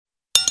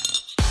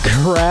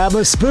Grab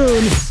a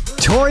spoon.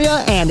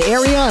 Toria and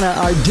Ariana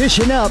are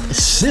dishing up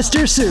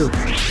sister soup.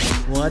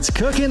 What's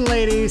cooking,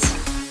 ladies?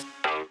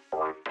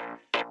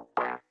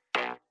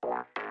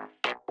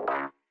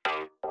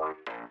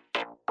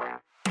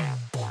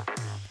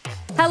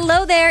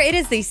 Hello there. It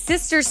is the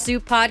Sister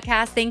Soup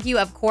podcast. Thank you,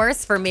 of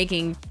course, for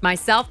making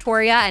myself,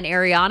 Toria, and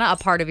Ariana a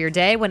part of your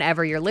day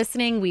whenever you're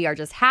listening. We are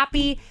just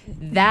happy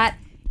that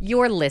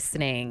you're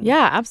listening.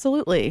 Yeah,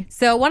 absolutely.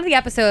 So one of the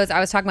episodes, I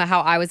was talking about how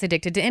I was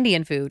addicted to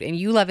Indian food, and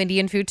you love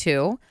Indian food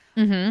too.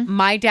 Mm-hmm.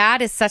 My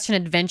dad is such an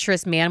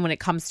adventurous man when it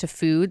comes to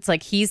foods.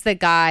 Like, he's the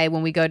guy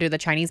when we go to the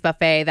Chinese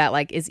buffet that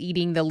like is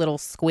eating the little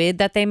squid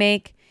that they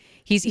make.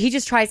 He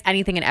just tries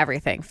anything and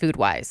everything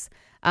food-wise.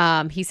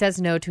 He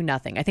says no to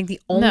nothing. I think the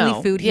only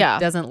food he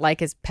doesn't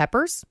like is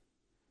peppers,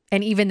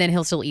 and even then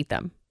he'll still eat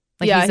them.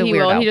 Like, he's a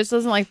weirdo. Will. He just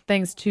doesn't like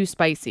things too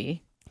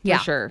spicy. For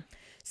sure.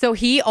 So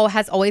he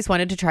has always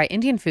wanted to try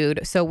Indian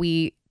food. So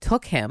we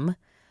took him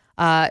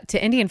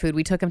to Indian food.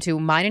 We took him to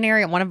mine and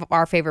area, one of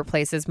our favorite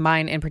places,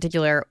 mine in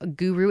particular,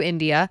 Guru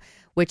India,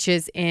 which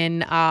is in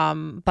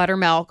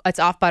Buttermilk. It's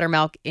off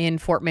Buttermilk in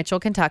Fort Mitchell,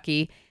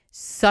 Kentucky.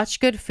 Such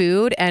good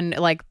food. And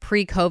like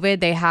pre-COVID,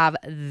 they have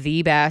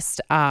the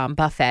best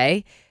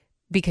buffet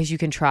because you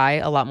can try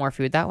a lot more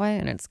food that way.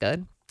 And it's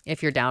good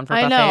if you're down for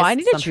buffets. I know. I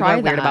need to try that. Some people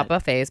are weird about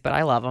buffets, but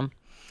I love them.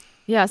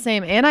 Yeah,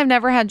 same. And I've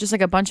never had just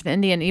like a bunch of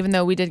Indian, even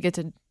though we did get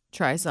to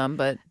try some,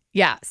 but.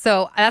 Yeah,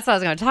 so that's what I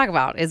was going to talk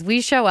about is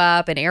we show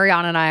up and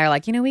Ariana and I are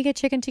like, we get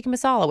chicken tikka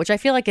masala, which I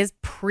feel like is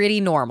pretty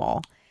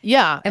normal.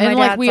 Yeah, and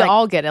like we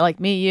all get it, like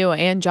me, you,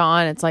 and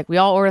John. It's like we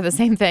all order the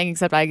same thing,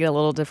 except I get a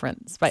little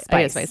different spice.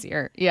 I get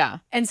spicier. Yeah.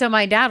 And so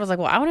my dad was like,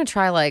 well, I want to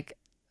try like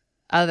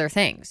other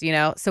things,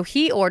 So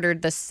he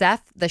ordered the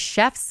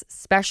chef's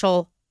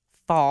special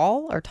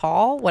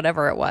tall,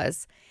 whatever it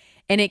was.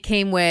 And it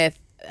came with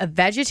a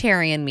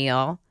vegetarian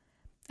meal,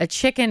 a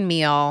chicken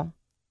meal,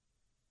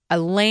 a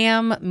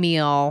lamb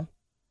meal,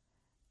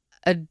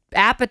 an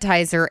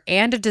appetizer,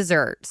 and a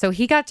dessert. So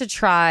he got to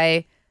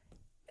try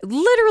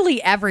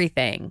literally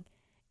everything.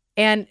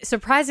 And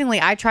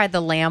surprisingly, I tried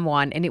the lamb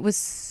one, and it was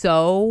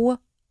so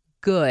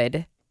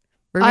good.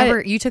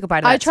 Remember, you took a bite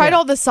of that I tried too.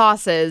 all the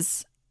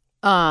sauces.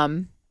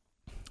 And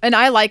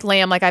I like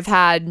lamb. Like I've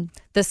had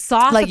the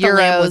sauce like that the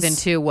lamb was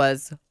into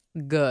was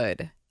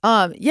good.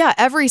 Yeah,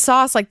 every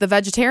sauce, like the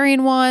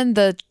vegetarian one,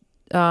 the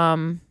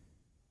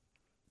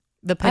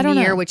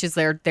paneer, which is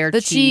their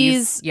the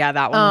cheese. Yeah,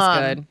 that one was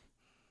good.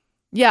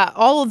 Yeah,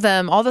 all of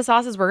them, all the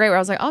sauces were great. Where I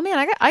was like, oh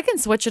man, I can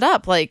switch it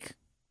up. Like,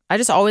 I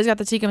just always got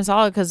the tikka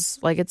masala because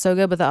like it's so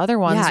good, but the other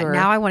ones were.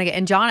 Now I want to get.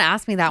 And John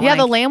asked me that. Yeah,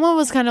 the lamb one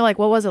was kind of like,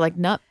 what was it, like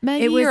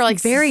nutmeggy? It was or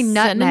like very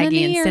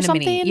nutmeggy and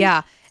cinnamony. Or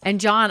yeah. And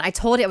John, I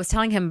was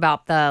telling him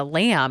about the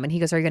lamb, and he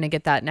goes, "Are you going to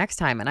get that next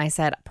time?" And I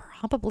said,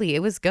 "Probably."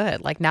 It was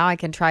good. Like now I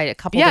can try a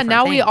couple. Yeah,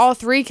 now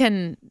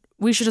things.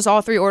 We should just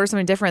all three order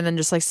something different and then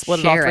just like split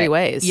it all three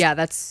ways. Yeah,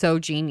 that's so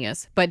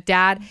genius. But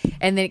Dad,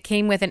 and then it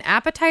came with an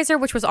appetizer,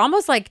 which was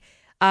almost like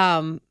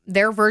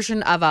their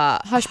version of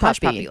a hush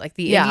puppy, like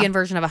the Indian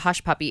version of a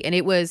hush puppy, and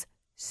it was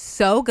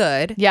so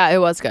good. Yeah, it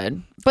was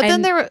good. But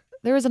then there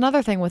was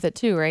another thing with it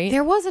too, right?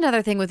 There was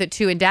another thing with it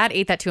too, and Dad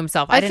ate that to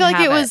himself. I feel like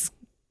it was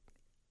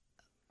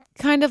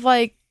kind of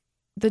like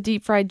the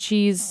deep fried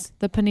cheese,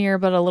 the paneer,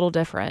 but a little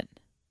different.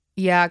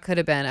 Yeah, it could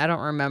have been. I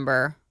don't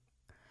remember.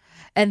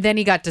 And then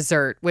he got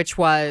dessert, which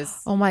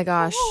was... Oh my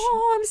gosh.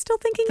 Oh, I'm still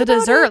thinking about it. The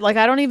dessert, like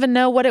I don't even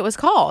know what it was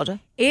called.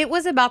 It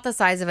was about the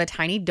size of a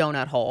tiny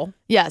donut hole.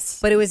 Yes.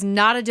 But it was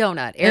not a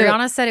donut.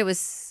 Ariana said it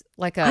was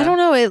like a... I don't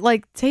know. It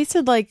like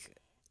tasted like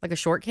a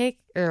shortcake?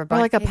 Or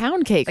like cake? A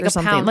pound cake like or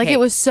something. Like it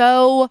was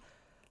so...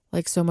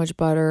 Like so much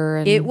butter.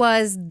 And it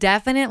was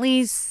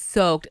definitely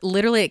soaked.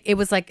 Literally, it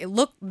was like...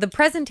 The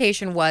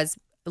presentation was...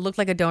 It looked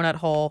like a donut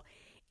hole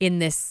in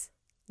this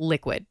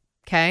liquid.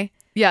 Okay?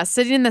 Yeah,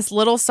 sitting in this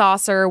little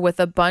saucer with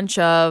a bunch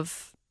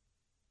of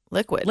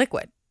liquid.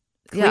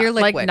 Clear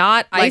liquid. Like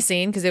not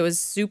icing because it was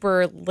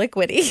super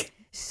liquidy.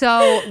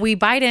 So we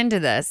bite into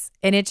this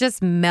and it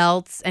just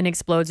melts and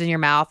explodes in your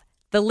mouth.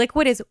 The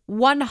liquid is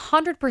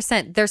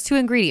 100%. There's 2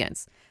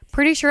 ingredients.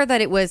 Pretty sure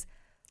that it was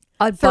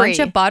a bunch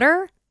of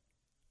butter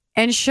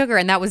and sugar,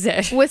 and that was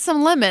it. With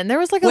some lemon. There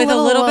was like a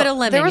little bit of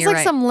lemon. There was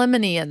like some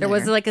lemony in there. There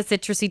was like a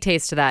citrusy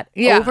taste to that.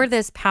 Yeah. Over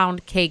this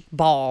pound cake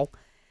ball.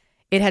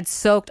 It had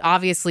soaked,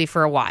 obviously,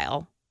 for a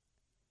while.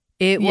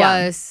 It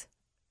was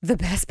the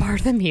best part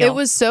of the meal. It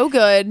was so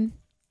good.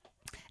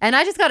 And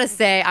I just got to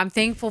say, I'm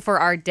thankful for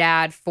our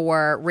dad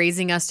for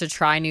raising us to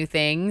try new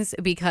things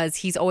because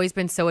he's always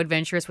been so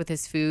adventurous with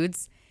his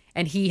foods,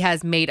 and he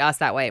has made us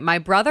that way. My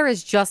brother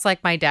is just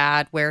like my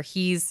dad,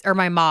 or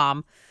my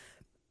mom.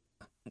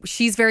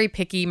 She's very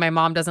picky. My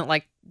mom doesn't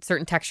like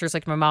certain textures.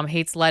 Like my mom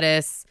hates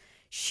lettuce.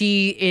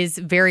 She is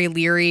very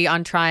leery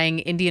on trying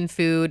Indian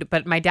food,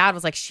 but my dad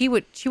was like, she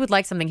would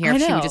like something here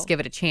if she would just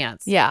give it a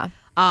chance. Yeah.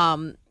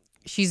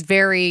 She's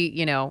very,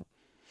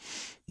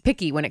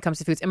 picky when it comes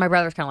to foods. And my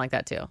brother's kind of like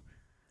that too.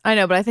 I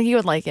know, but I think he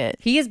would like it.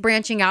 He is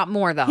branching out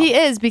more though. He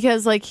is,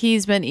 because like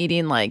he's been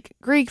eating like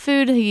Greek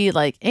food.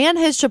 And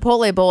his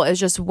Chipotle bowl is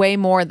just way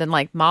more than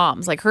like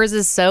mom's. Like hers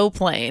is so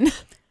plain.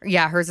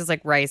 Yeah, hers is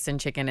like rice and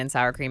chicken and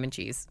sour cream and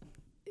cheese.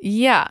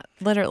 Yeah,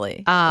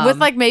 literally. With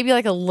like maybe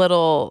like a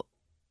little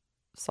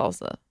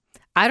salsa.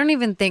 I don't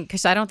even think,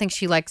 because I don't think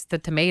she likes the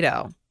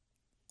tomato.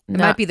 It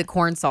might be the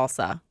corn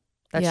salsa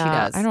that she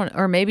does. I don't,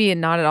 or maybe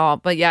not at all.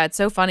 But yeah, it's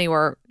so funny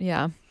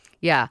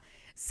Yeah.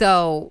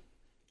 So,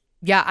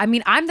 yeah, I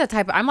mean, I'm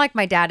like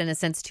my dad in a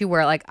sense too,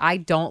 where like I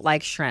don't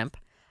like shrimp.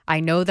 I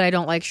know that I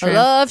don't like shrimp.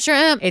 I love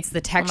shrimp. It's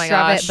the texture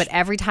of it. But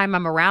every time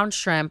I'm around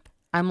shrimp,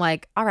 I'm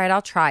like, all right,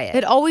 I'll try it.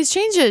 It always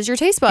changes your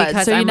taste buds.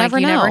 Because so you never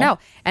know.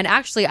 And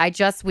actually,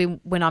 we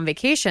went on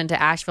vacation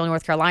to Asheville,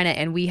 North Carolina,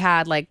 and we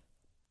had like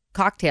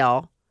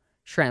cocktail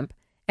shrimp,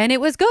 and it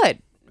was good.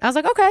 I was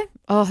like, okay.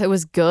 Oh, it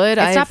was good.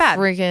 It's not bad.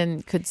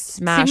 Freaking could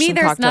smash to me, some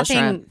there's cocktail nothing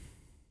shrimp.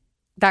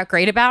 that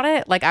great about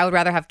it. Like, I would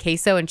rather have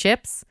queso and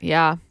chips.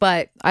 Yeah.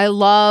 But I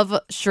love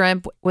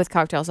shrimp with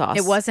cocktail sauce.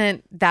 it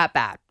wasn't that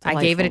bad. Delightful.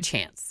 I gave it a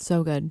chance.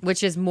 So good.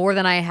 Which is more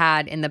than I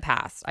had in the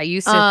past. I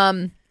used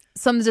to...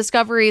 Some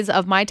discoveries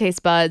of my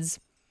taste buds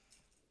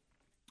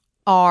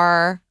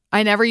are,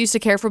 I never used to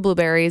care for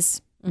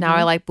blueberries. Now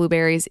I like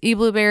blueberries.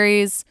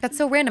 Blueberries. That's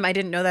so random. I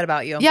didn't know that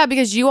about you. Yeah,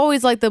 because you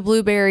always like the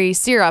blueberry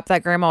syrup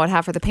that grandma would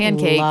have for the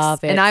pancakes.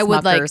 Love it. And I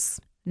would like Smuckers.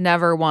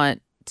 never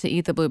want to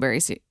eat the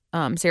blueberry syrup.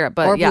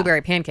 But Or yeah.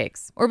 blueberry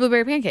pancakes. Or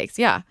blueberry pancakes,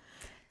 yeah.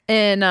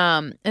 And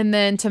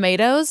then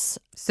tomatoes.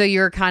 So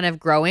you're kind of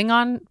growing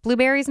on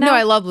blueberries now? No,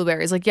 I love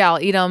blueberries. Like, yeah, I'll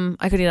eat them.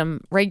 I could eat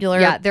them regular.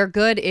 Yeah, they're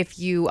good if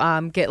you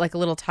get like a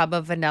little tub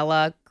of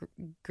vanilla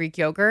Greek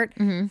yogurt,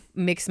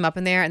 mix them up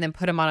in there, and then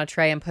put them on a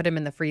tray and put them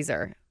in the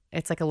freezer.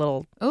 It's like a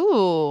little...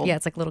 Ooh. Yeah,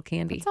 it's like a little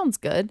candy. That sounds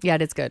good. Yeah,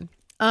 it is good.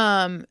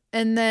 And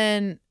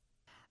then...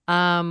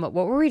 What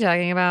were we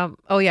talking about?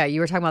 Oh, yeah, you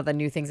were talking about the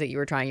new things that you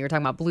were trying. You were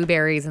talking about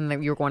blueberries, and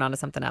then you were going on to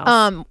something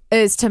else.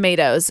 Is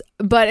tomatoes.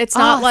 But it's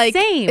not like...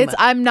 Same.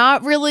 I'm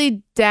not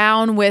really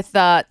down with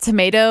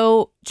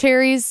tomato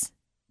cherries.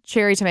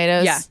 Cherry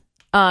tomatoes. Yeah.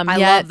 I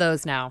love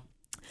those now.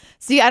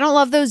 See, I don't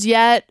love those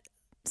yet.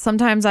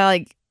 Sometimes I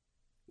like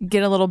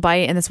get a little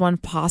bite, and this one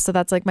pasta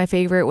that's like my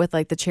favorite with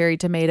like the cherry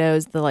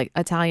tomatoes, the like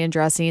Italian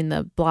dressing,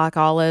 the black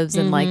olives,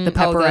 and like the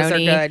pepperoni. Oh, those are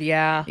good,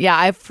 yeah. Yeah,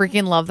 I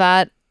freaking love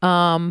that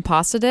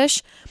pasta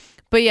dish.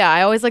 But yeah,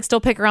 I always like still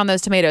pick around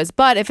those tomatoes.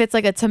 But if it's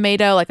like a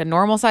tomato, like a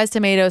normal sized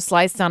tomato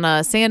sliced on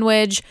a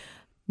sandwich,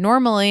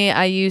 normally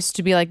I used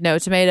to be like, no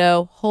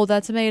tomato, hold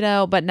that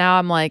tomato. But now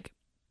I'm like,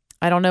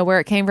 I don't know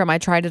where it came from. I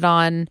tried it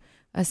on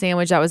a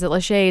sandwich that was at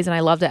Lachey's, and I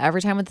loved it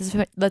every time with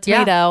the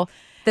tomato.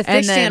 The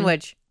fish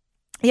sandwich.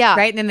 Yeah.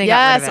 Right? And then they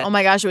got rid of it. Oh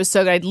my gosh, it was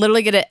so good. I'd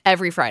literally get it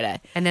every Friday.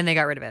 And then they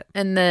got rid of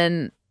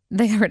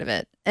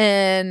it.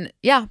 And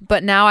yeah,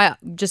 but now I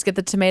just get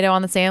the tomato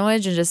on the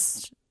sandwich and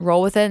just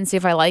roll with it and see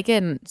if I like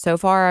it. And so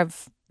far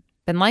I've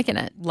been liking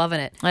it. Loving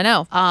it. I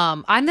know.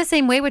 I'm the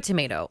same way with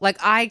tomato. Like,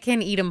 I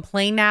can eat them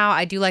plain now.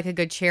 I do like a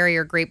good cherry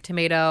or grape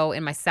tomato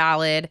in my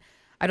salad.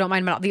 I don't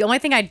mind them at all. The only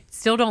thing I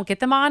still don't get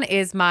them on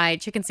is my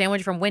chicken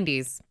sandwich from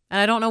Wendy's. And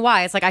I don't know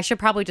why. It's like, I should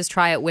probably just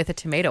try it with a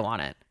tomato on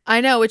it. I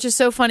know, which is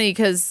so funny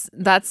because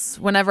that's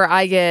whenever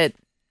I get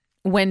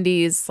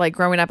Wendy's, like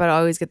growing up, I'd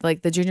always get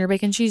like the junior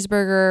bacon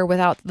cheeseburger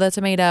without the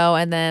tomato.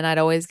 And then I'd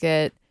always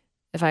get,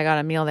 if I got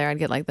a meal there, I'd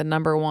get like the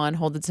number one,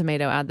 hold the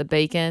tomato, add the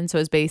bacon. So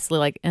it's basically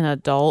like an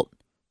adult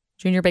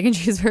junior bacon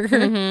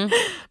cheeseburger.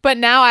 But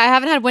now I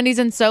haven't had Wendy's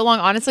in so long.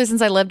 Honestly,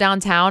 since I live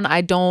downtown,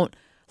 I don't,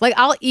 like,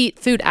 I'll eat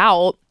food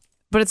out,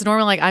 but it's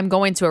normally like I'm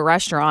going to a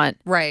restaurant.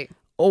 Right.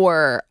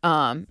 Or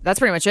that's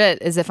pretty much it,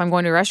 is if I'm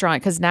going to a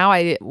restaurant, because now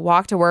I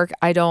walk to work,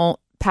 I don't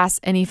pass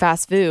any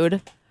fast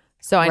food.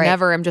 So I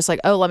never am just like,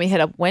 oh, let me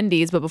hit up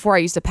Wendy's. But before I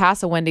used to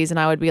pass a Wendy's and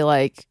I would be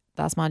like,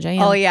 that's my jam.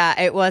 Oh, yeah.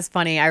 It was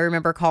funny. I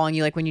remember calling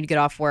you like when you'd get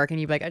off work and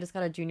you'd be like, I just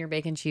got a junior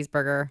bacon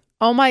cheeseburger.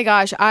 Oh my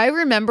gosh. I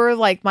remember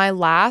like my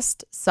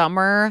last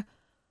summer,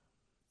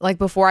 like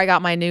before I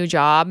got my new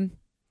job,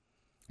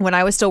 when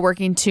I was still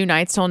working 2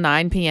 nights till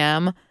 9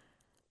 p.m.,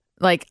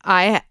 like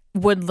I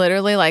would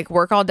literally like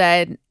work all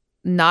day,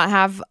 not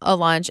have a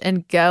lunch,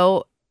 and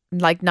go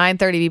like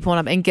 9:30 be pulling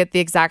up and get the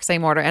exact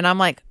same order. And I'm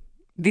like,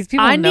 these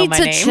people I know need my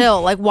to name.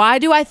 chill. Like, why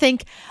do I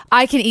think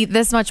I can eat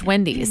this much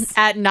Wendy's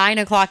at 9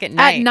 o'clock at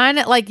night? At 9,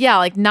 like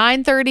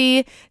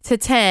 9:30 to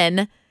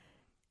 10,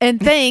 and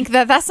think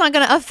that that's not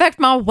going to affect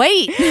my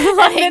weight.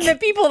 Like, and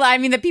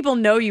then the people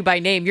know you by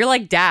name. You're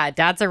like, Dad's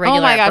a regular.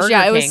 Oh my gosh, Burger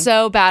yeah, King. it was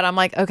so bad. I'm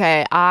like,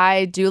 okay,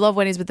 I do love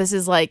Wendy's, but this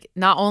is like,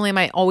 not only am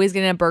I always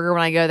getting a burger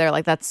when I go there,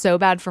 like that's so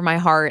bad for my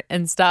heart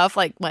and stuff,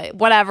 like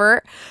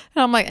whatever.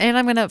 And I'm like, and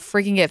I'm gonna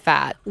freaking get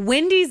fat.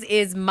 Wendy's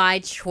is my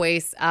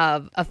choice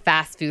of a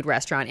fast food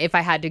restaurant if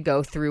I had to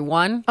go through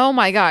one. Oh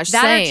my gosh,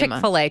 that same. Or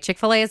Chick-fil-A.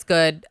 Chick-fil-A is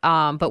good,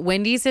 but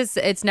Wendy's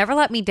it's never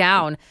let me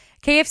down.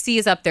 KFC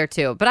is up there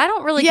too, but I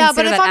don't really consider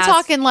but if that I'm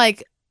talking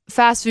like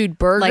fast food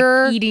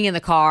burger, like eating in the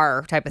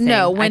car type of thing.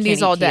 No,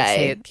 Wendy's all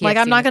day. KFC like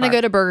I'm not in going to the car.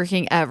 go to Burger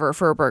King ever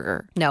for a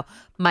burger. No,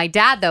 my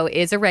dad though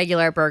is a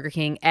regular at Burger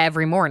King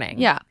every morning.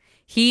 Yeah,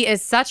 He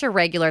is such a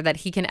regular that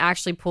he can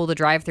actually pull the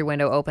drive-through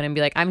window open and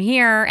be like, I'm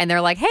here. And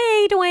they're like,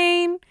 hey,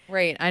 Dwayne.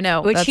 Right. I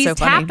know. Which That's he's so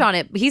funny. tapped on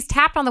it. He's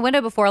tapped on the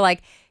window before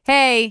like,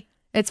 hey,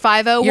 It's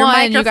 5:01. your You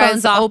microphone's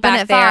guys off open back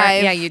at there.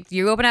 5. Yeah,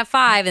 you open at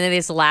 5, and then they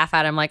just laugh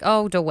at him like,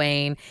 oh,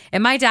 Dwayne.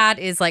 And my dad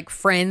is like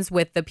friends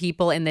with the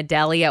people in the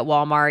deli at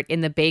Walmart,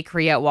 in the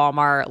bakery at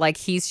Walmart. Like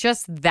he's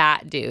just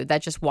that dude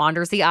that just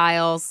wanders the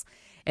aisles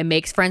and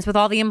makes friends with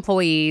all the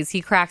employees.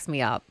 He cracks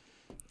me up.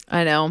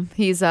 I know.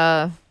 He's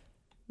a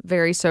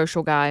very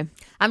social guy.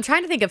 I'm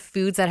trying to think of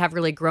foods that have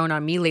really grown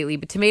on me lately,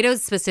 but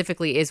tomatoes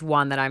specifically is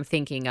one that I'm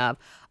thinking of.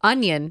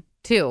 Onion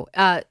too.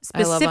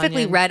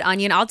 Specifically onion. red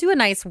onion. I'll do a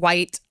nice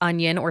white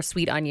onion or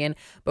sweet onion,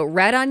 but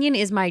red onion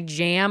is my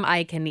jam.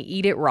 I can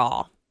eat it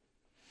raw.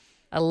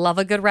 I love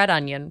a good red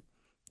onion.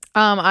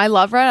 I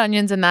love red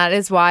onions, and that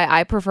is why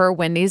I prefer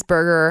Wendy's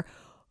burger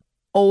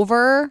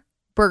over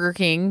Burger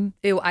King.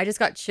 Ew, I just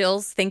got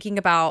chills thinking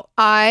about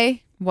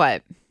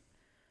What?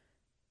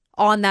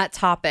 on that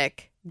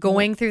topic.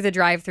 Going through the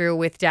drive-through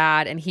with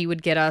Dad, and he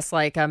would get us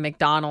like a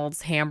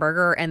McDonald's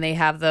hamburger, and they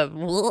have the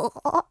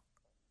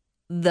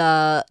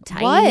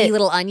tiny What?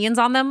 little onions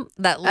on them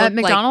that look At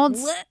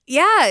McDonald's? Like,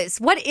 yes.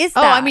 What is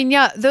Oh, that? I mean,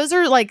 yeah, those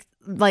are like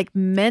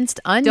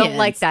minced onions. don't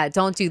like that.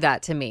 Don't do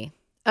that to me.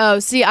 Oh,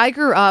 see, I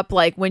grew up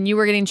like when you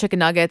were getting chicken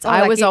nuggets. I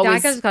like, was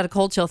always. I just got a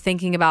cold chill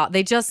thinking about.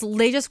 They just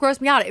gross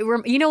me out. You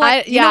know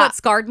what? You know yeah, what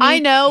scarred me? I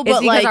know, Is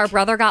but because like our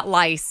brother got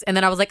lice, and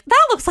then I was like,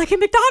 that looks like a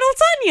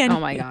McDonald's onion. Oh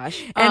my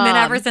gosh! And then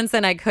ever since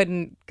then, I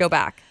couldn't go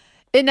back.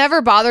 It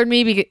never bothered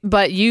me,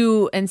 but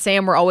you and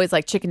Sam were always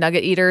like chicken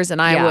nugget eaters,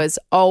 and I was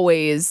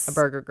always A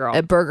burger girl.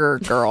 A burger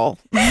girl.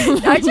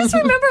 I just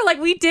remember like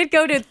we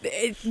didn't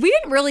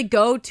really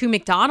go to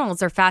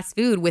McDonald's or fast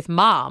food with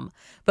Mom,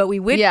 but we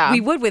would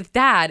with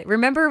Dad.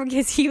 Remember,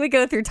 because he would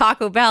go through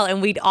Taco Bell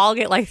and we'd all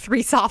get like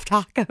 3 soft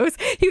tacos.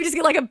 He would just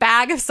get like a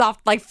bag of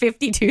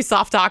 52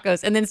 soft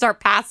tacos and then start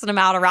passing them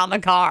out around the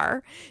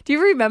car. Do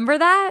you remember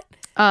that?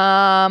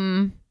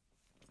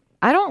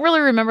 I don't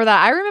really remember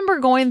that. I remember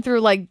going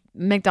through like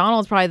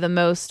McDonald's probably the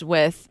most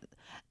with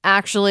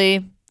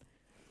actually.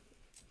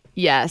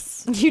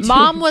 Yes.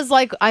 Mom was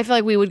like, I feel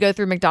like we would go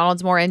through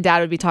McDonald's more, and Dad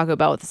would be Taco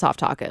Bell with the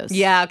soft tacos.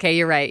 Yeah. Okay.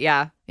 You're right.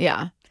 Yeah.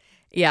 Yeah.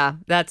 Yeah,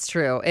 that's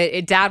true.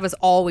 Dad was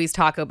always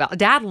Taco Bell.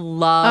 Dad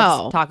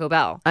loves Taco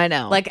Bell. I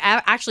know. Like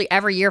actually,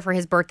 every year for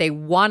his birthday,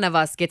 one of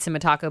us gets him a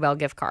Taco Bell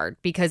gift card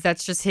because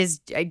that's just his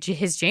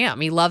jam.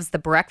 He loves the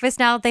breakfast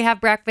now that they have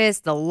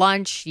breakfast, the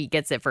lunch. He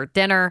gets it for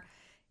dinner.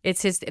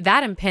 It's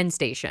that and Penn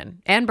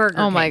Station and Burger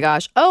King. Oh my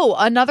gosh. Oh,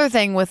 another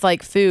thing with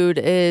like food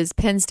is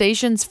Penn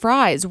Station's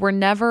fries were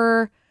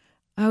never.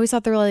 I always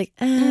thought they were like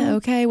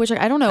okay, which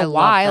I don't know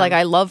why. Like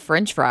I love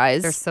French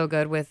fries. They're so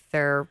good with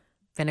their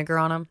vinegar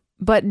on them.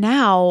 But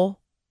now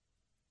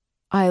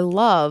I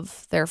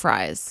love their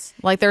fries.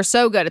 Like they're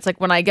so good. It's like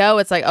when I go,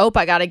 it's like, oh,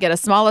 I got to get a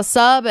small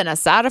sub and a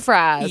side of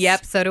fries.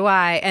 Yep, so do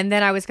I. And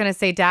then I was going to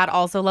say Dad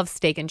also loves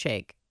Steak and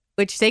Shake,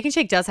 which Steak and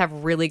Shake does have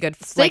really good.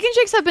 Steak and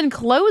Shakes have been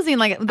closing.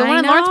 Like the one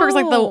in Lawrenceburg is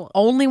like the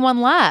only one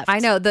left. I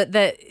know.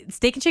 The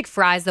Steak and Shake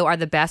fries though are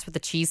the best with the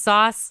cheese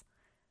sauce.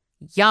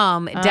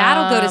 Yum.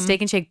 Dad will go to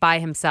Steak and Shake by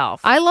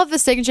himself. I love the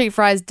Steak and Shake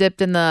fries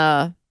dipped in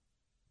the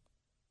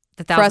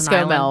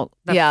Fresco milk.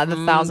 The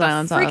Thousand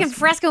Island sauce. Freaking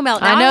Fresco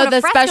milk. Now I know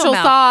the special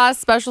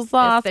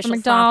sauce from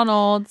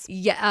McDonald's.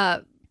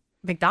 Yeah,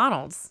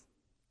 McDonald's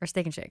or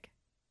Steak and Shake.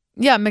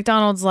 Yeah,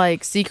 McDonald's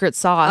like secret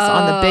sauce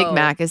on the Big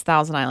Mac is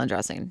Thousand Island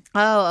dressing.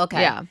 Oh, okay.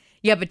 Yeah.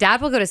 Yeah, but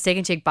Dad will go to Steak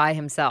and Shake by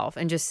himself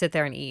and just sit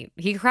there and eat.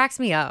 He cracks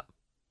me up.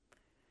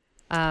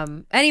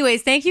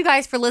 Anyways, thank you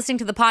guys for listening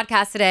to the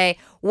podcast today.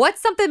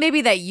 What's something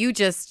maybe that you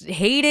just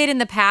hated in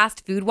the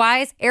past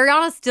food-wise?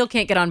 Ariana still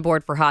can't get on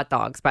board for hot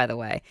dogs, by the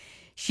way.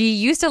 She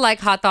used to like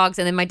hot dogs,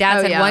 and then my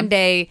dad said one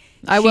day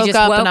I woke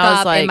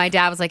up and my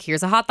dad was like,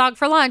 here's a hot dog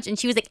for lunch. And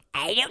she was like,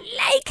 I don't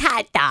like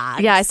hot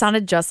dogs. Yeah, I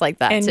sounded just like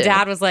that, and too.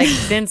 Dad was like,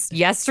 since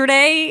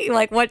yesterday?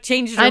 Like, what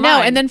changed your I know.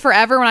 mind? And then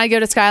forever when I go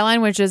to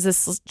Skyline, which is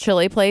this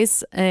chili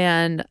place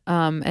and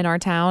in our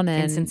town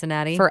and in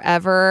Cincinnati,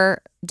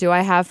 forever do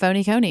I have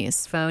phony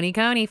conies. Phony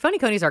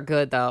conies are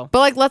good, though. But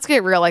like, let's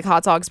get real. Like,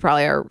 hot dogs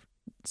probably are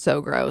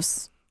so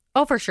gross.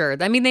 Oh, for sure.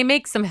 I mean, they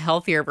make some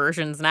healthier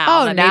versions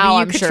now. Oh, that now maybe you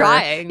I'm could sure.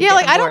 try. Yeah,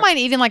 like I don't mind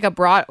eating like a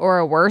brat or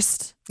a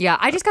wurst. Yeah,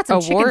 I just got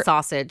some chicken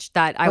sausage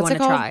that I want to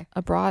try.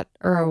 A brat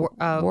or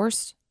a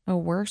wurst? A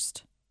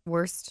wurst?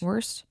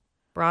 Worst?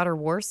 Brat or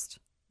worst?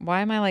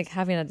 Why am I like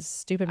having a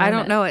stupid moment? I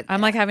don't know it.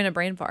 I'm like having a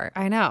brain fart.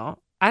 I know.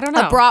 I don't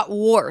know. A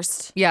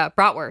bratwurst. Yeah,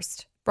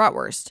 bratwurst.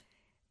 Bratwurst.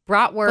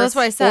 Bratwurst. That's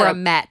what I said. Or a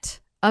Met.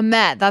 A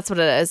Met. That's what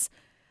it is.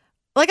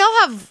 Like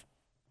I'll have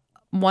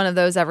one of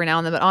those every now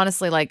and then, but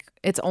honestly, like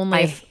it's only.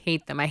 I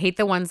hate them. I hate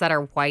the ones that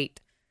are white.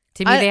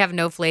 To me, they have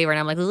no flavor, and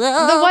I'm like, ugh.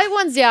 The white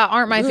ones,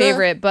 aren't my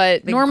favorite.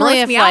 But they normally,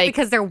 gross if me out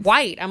because they're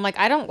white, I'm like,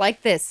 I don't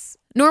like this.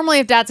 Normally,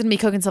 if Dad's gonna be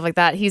cooking stuff like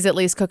that, he's at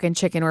least cooking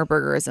chicken or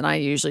burgers, and I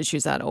usually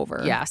choose that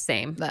over. Yeah,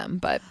 same. Them,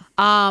 but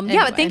Yeah,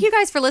 anyway. but thank you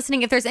guys for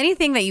listening. If there's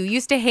anything that you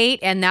used to hate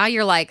and now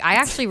you're like, I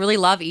actually really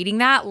love eating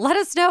that, let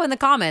us know in the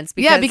comments.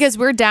 Because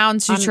we're down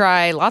to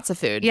try lots of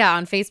food. Yeah,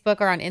 on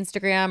Facebook or on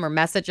Instagram, or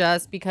message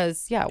us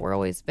because we're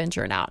always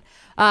venturing out.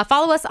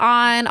 Follow us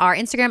on our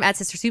Instagram at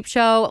Sister Soup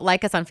Show.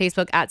 Like us on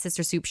Facebook at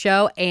Sister Soup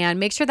Show, and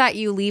make sure that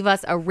you leave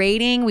us a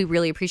rating. We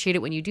really appreciate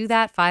it when you do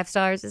that. 5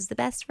 stars is the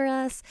best for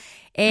us.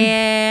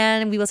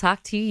 And we will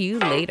talk to you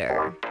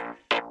later.